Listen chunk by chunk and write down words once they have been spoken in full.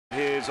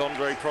is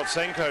Andrei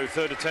Procenko,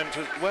 third attempt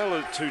as well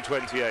at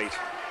 2:28.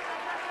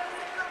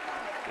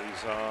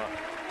 These are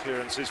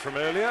clearances from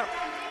earlier.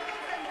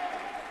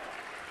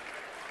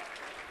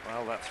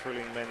 While that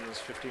thrilling men's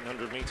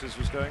 1500 meters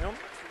was going on.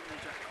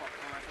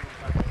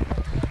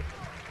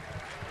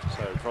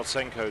 So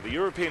Korotchenko, the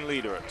European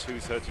leader at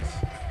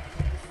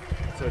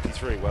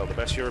 2:33. Well, the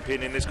best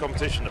European in this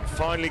competition, and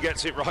finally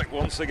gets it right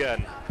once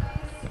again.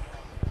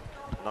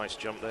 Nice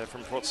jump there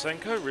from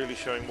Prochenko, really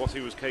showing what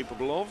he was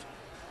capable of.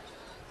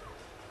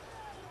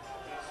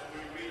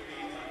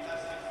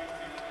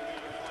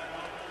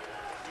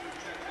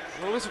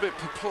 I'm a little bit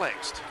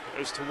perplexed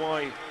as to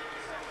why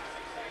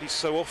he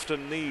so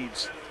often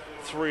needs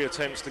 3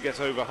 attempts to get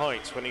over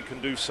heights when he can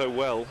do so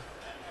well.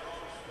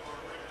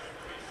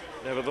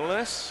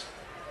 Nevertheless,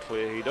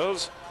 clear he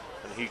does,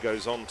 and he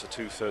goes on to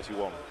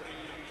 2:31.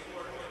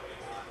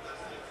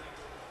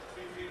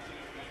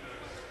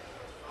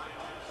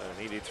 So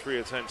needed 3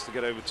 attempts to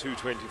get over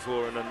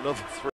 2:24 and another 3.